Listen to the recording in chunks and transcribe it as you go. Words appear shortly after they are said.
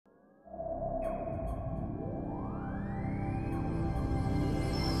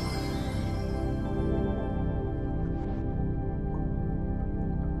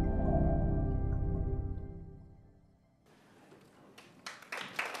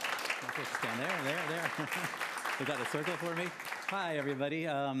supposed to stand there. Is that a circle for me? Hi, everybody.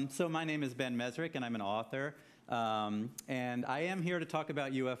 So my name is Ben Mezrich, and I'm an author. And I am here to talk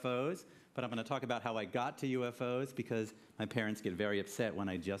about UFOs, but I'm going to talk about how I got to UFOs because my parents get very upset when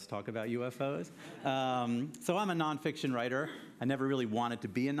I just talk about UFOs. So I'm a nonfiction writer. I never really wanted to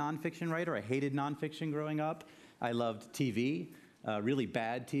be a nonfiction writer. I hated nonfiction growing up. I loved TV, really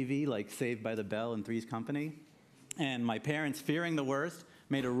bad TV, like Saved by the Bell and Three's Company. And my parents, fearing the worst,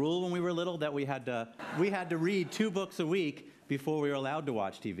 made a rule when we were little that we had to read 2 books a week before we were allowed to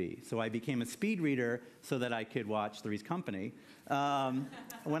watch TV. So I became a speed reader so that I could watch Three's Company.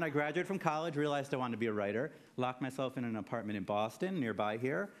 When I graduated from college, realized I wanted to be a writer, locked myself in an apartment in Boston, nearby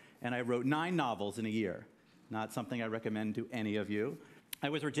here, and I wrote 9 novels in a year. Not something I recommend to any of you. I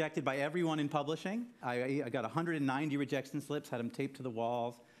was rejected by everyone in publishing. I got 190 rejection slips, had them taped to the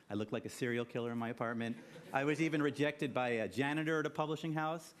walls. I looked like a serial killer in my apartment. I was even rejected by a janitor at a publishing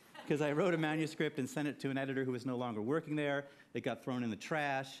house because I wrote a manuscript and sent it to an editor who was no longer working there. It got thrown in the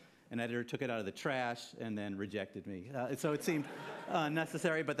trash. An editor took it out of the trash and then rejected me. So it seemed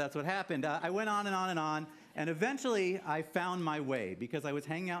unnecessary, but that's what happened. I went on and on and on, and eventually I found my way because I was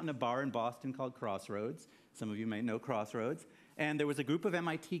hanging out in a bar in Boston called Crossroads. Some of you may know Crossroads. And there was a group of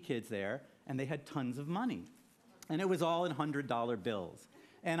MIT kids there, and they had tons of money. And it was all in $100 bills.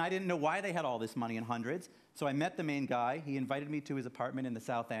 And I didn't know why they had all this money in hundreds, so I met the main guy. He invited me to his apartment in the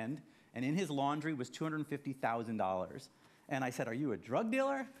South End, and in his laundry was $250,000. And I said, "Are you a drug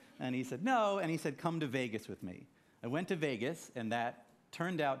dealer?" And he said, "No," and he said, "Come to Vegas with me." I went to Vegas, and that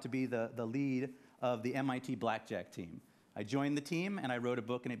turned out to be the lead of the MIT blackjack team. I joined the team, and I wrote a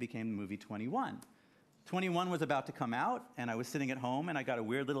book, and it became the movie 21. 21 was about to come out, and I was sitting at home, and I got a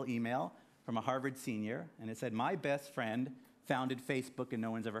weird little email from a Harvard senior, and it said, "My best friend founded Facebook, and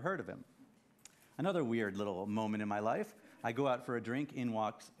no one's ever heard of him." Another weird little moment in my life, I go out for a drink, in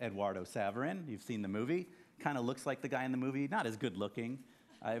walks Eduardo Saverin. You've seen the movie. Kind of looks like the guy in the movie, not as good looking.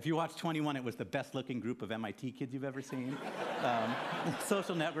 If you watch 21, it was the best looking group of MIT kids you've ever seen.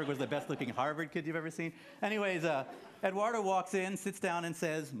 Social Network was the best looking Harvard kid you've ever seen. Anyways, Eduardo walks in, sits down and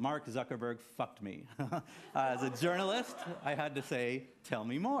says, "Mark Zuckerberg fucked me." As a journalist, I had to say, "Tell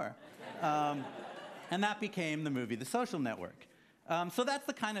me more." And that became the movie The Social Network. So that's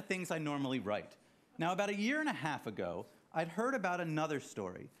the kind of things I normally write. Now, about 1.5 years ago, I'd heard about another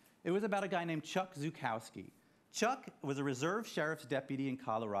story. It was about a guy named Chuck Zukowski. Chuck was a reserve sheriff's deputy in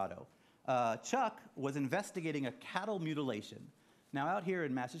Colorado. Chuck was investigating a cattle mutilation. Now, out here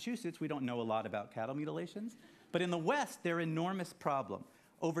in Massachusetts, we don't know a lot about cattle mutilations, but in the West, they're an enormous problem.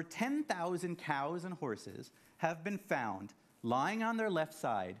 Over 10,000 cows and horses have been found lying on their left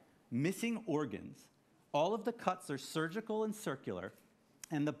side, missing organs. All of the cuts are surgical and circular,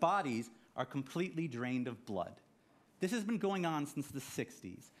 and the bodies are completely drained of blood. This has been going on since the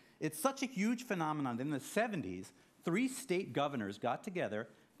 60s. It's such a huge phenomenon that in the 70s, 3 state governors got together,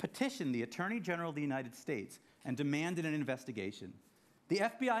 petitioned the Attorney General of the United States, and demanded an investigation. The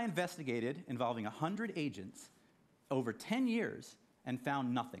FBI investigated, involving 100 agents, over 10 years, and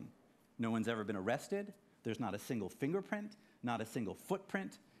found nothing. No one's ever been arrested. There's not a single fingerprint, not a single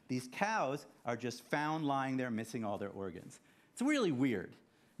footprint. These cows are just found lying there missing all their organs. It's really weird.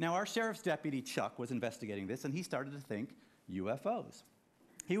 Now, our sheriff's deputy, Chuck, was investigating this, and he started to think UFOs.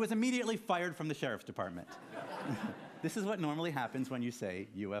 He was immediately fired from the sheriff's department. This is what normally happens when you say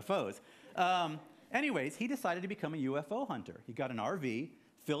UFOs. Anyways, he decided to become a UFO hunter. He got an RV,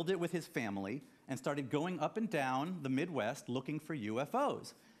 filled it with his family, and started going up and down the Midwest looking for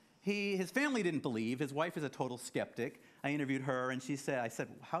UFOs. His family didn't believe. His wife is a total skeptic. I interviewed her, and I said,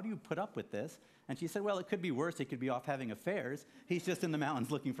 "How do you put up with this?" And she said, "Well, it could be worse. He could be off having affairs. He's just in the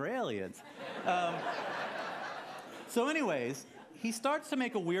mountains looking for aliens." So anyways, he starts to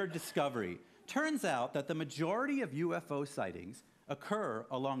make a weird discovery. Turns out that the majority of UFO sightings occur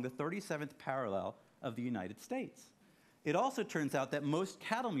along the 37th parallel of the United States. It also turns out that most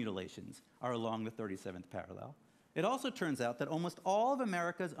cattle mutilations are along the 37th parallel. It also turns out that almost all of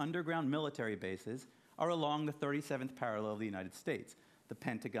America's underground military bases are along the 37th parallel of the United States. The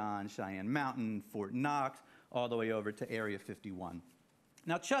Pentagon, Cheyenne Mountain, Fort Knox, all the way over to Area 51.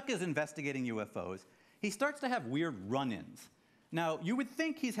 Now, Chuck is investigating UFOs. He starts to have weird run-ins. Now, you would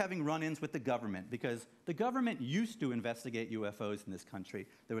think he's having run-ins with the government because the government used to investigate UFOs in this country.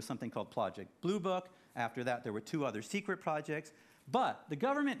 There was something called Project Blue Book. After that, there were 2 other secret projects. But the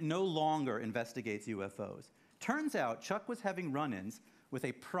government no longer investigates UFOs. Turns out Chuck was having run-ins with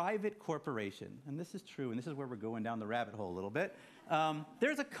a private corporation. And this is true, and this is where we're going down the rabbit hole a little bit.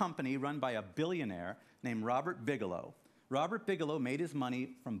 There's a company run by a billionaire named Robert Bigelow. Robert Bigelow made his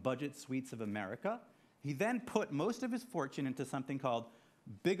money from Budget Suites of America. He then put most of his fortune into something called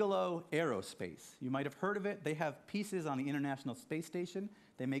Bigelow Aerospace. You might have heard of it. They have pieces on the International Space Station.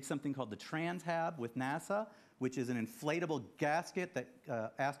 They make something called the Transhab with NASA, which is an inflatable gasket that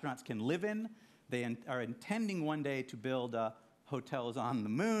astronauts can live in. They are intending one day to build hotels on the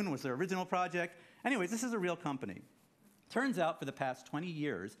moon, was their original project. Anyways, this is a real company. Turns out for the past 20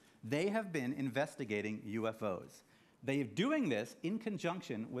 years, they have been investigating UFOs. They are doing this in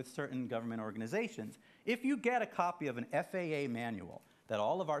conjunction with certain government organizations. If you get a copy of an FAA manual that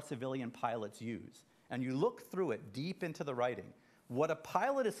all of our civilian pilots use, and you look through it deep into the writing, what a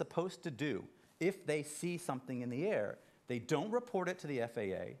pilot is supposed to do if they see something in the air, they don't report it to the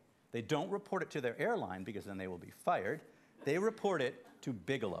FAA, they don't report it to their airline because then they will be fired, they report it to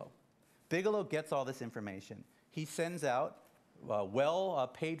Bigelow. Bigelow gets all this information. He sends out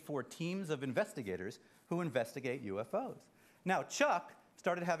well-paid-for teams of investigators who investigate UFOs. Now, Chuck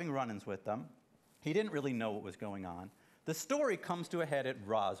started having run-ins with them. He didn't really know what was going on. The story comes to a head at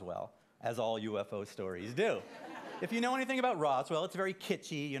Roswell, as all UFO stories do. If you know anything about Roswell, it's very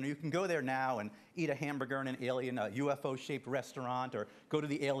kitschy. You know, you can go there now and eat a hamburger in an alien UFO-shaped restaurant, or go to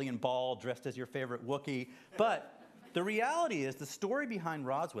the alien ball dressed as your favorite Wookiee. But the reality is the story behind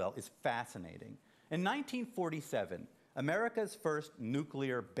Roswell is fascinating. In 1947, America's first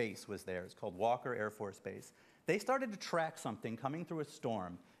nuclear base was there. It's called Walker Air Force Base. They started to track something coming through a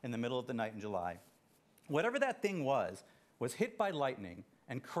storm in the middle of the night in July. Whatever that thing was hit by lightning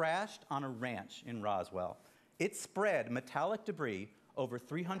and crashed on a ranch in Roswell. It spread metallic debris over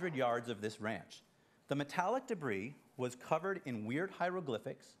 300 yards of this ranch. The metallic debris was covered in weird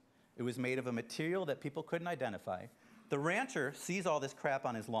hieroglyphics. It was made of a material that people couldn't identify. The rancher sees all this crap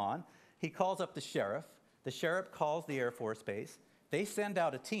on his lawn. He calls up the sheriff. The sheriff calls the Air Force Base. They send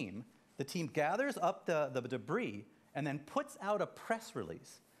out a team. The team gathers up the debris and then puts out a press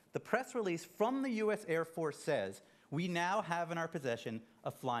release. The press release from the US Air Force says, "We now have in our possession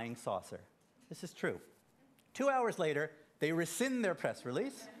a flying saucer." This is true. 2 hours later, they rescind their press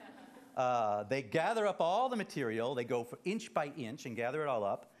release. They gather up all the material. They go for inch by inch and gather it all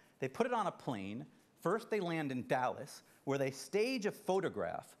up. They put it on a plane. First, they land in Dallas, where they stage a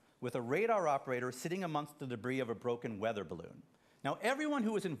photograph with a radar operator sitting amongst the debris of a broken weather balloon. Now, everyone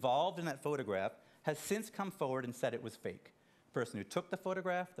who was involved in that photograph has since come forward and said it was fake. The person who took the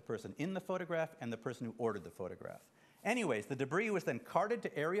photograph, the person in the photograph, and the person who ordered the photograph. Anyways, the debris was then carted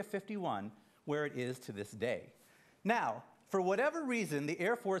to Area 51, where it is to this day. Now, for whatever reason, the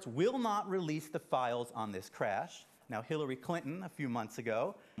Air Force will not release the files on this crash. Now, Hillary Clinton, a few months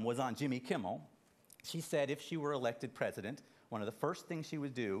ago, was on Jimmy Kimmel. She said if she were elected president, one of the first things she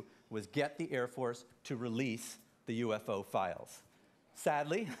would do was get the Air Force to release the UFO files.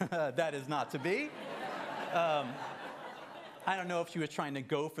 Sadly, that is not to be. I don't know if she was trying to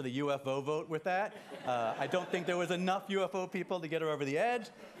go for the UFO vote with that. I don't think there was enough UFO people to get her over the edge.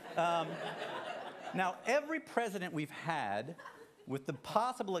 Now, every president we've had, with the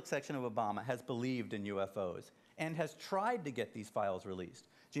possible exception of Obama, has believed in UFOs and has tried to get these files released.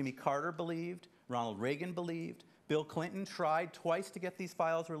 Jimmy Carter believed, Ronald Reagan believed, Bill Clinton tried twice to get these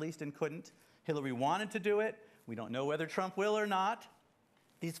files released and couldn't. Hillary wanted to do it. We don't know whether Trump will or not.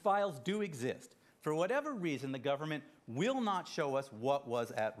 These files do exist. For whatever reason, the government will not show us what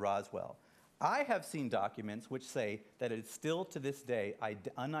was at Roswell. I have seen documents which say that it is still to this day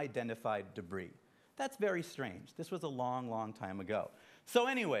unidentified debris. That's very strange. This was a long, long time ago. So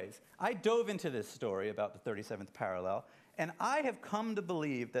anyways, I dove into this story about the 37th parallel, and I have come to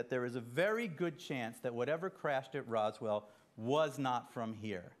believe that there is a very good chance that whatever crashed at Roswell was not from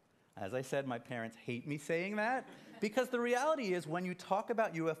here. As I said, my parents hate me saying that, because the reality is when you talk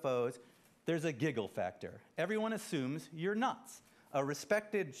about UFOs, there's a giggle factor. Everyone assumes you're nuts. A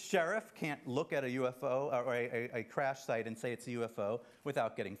respected sheriff can't look at a UFO or a crash site and say it's a UFO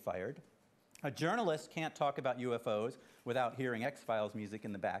without getting fired. A journalist can't talk about UFOs without hearing X-Files music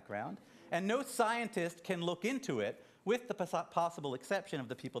in the background. And no scientist can look into it, with the possible exception of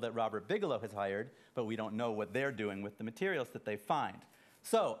the people that Robert Bigelow has hired, but we don't know what they're doing with the materials that they find.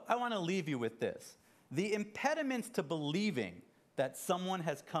 So I want to leave you with this. The impediments to believing that someone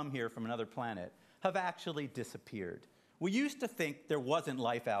has come here from another planet have actually disappeared. We used to think there wasn't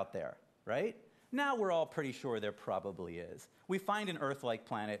life out there, right? Now we're all pretty sure there probably is. We find an Earth-like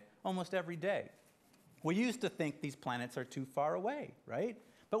planet almost every day. We used to think these planets are too far away, right?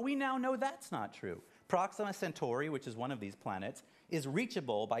 But we now know that's not true. Proxima Centauri, which is one of these planets, is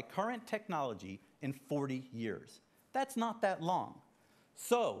reachable by current technology in 40 years. That's not that long.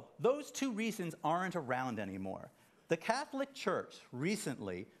 So those two reasons aren't around anymore. The Catholic Church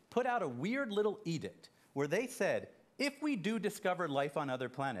recently put out a weird little edict where they said, if we do discover life on other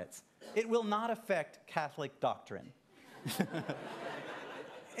planets, it will not affect Catholic doctrine.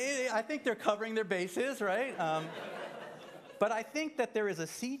 I think they're covering their bases, right? But I think that there is a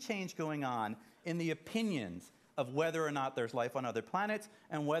sea change going on in the opinions of whether or not there's life on other planets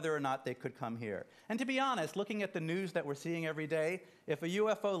and whether or not they could come here. And to be honest, looking at the news that we're seeing every day, if a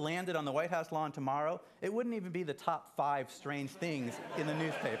UFO landed on the White House lawn tomorrow, it wouldn't even be the top 5 strange things in the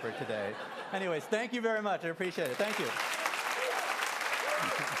newspaper today. Anyways, thank you very much. I appreciate it. Thank you.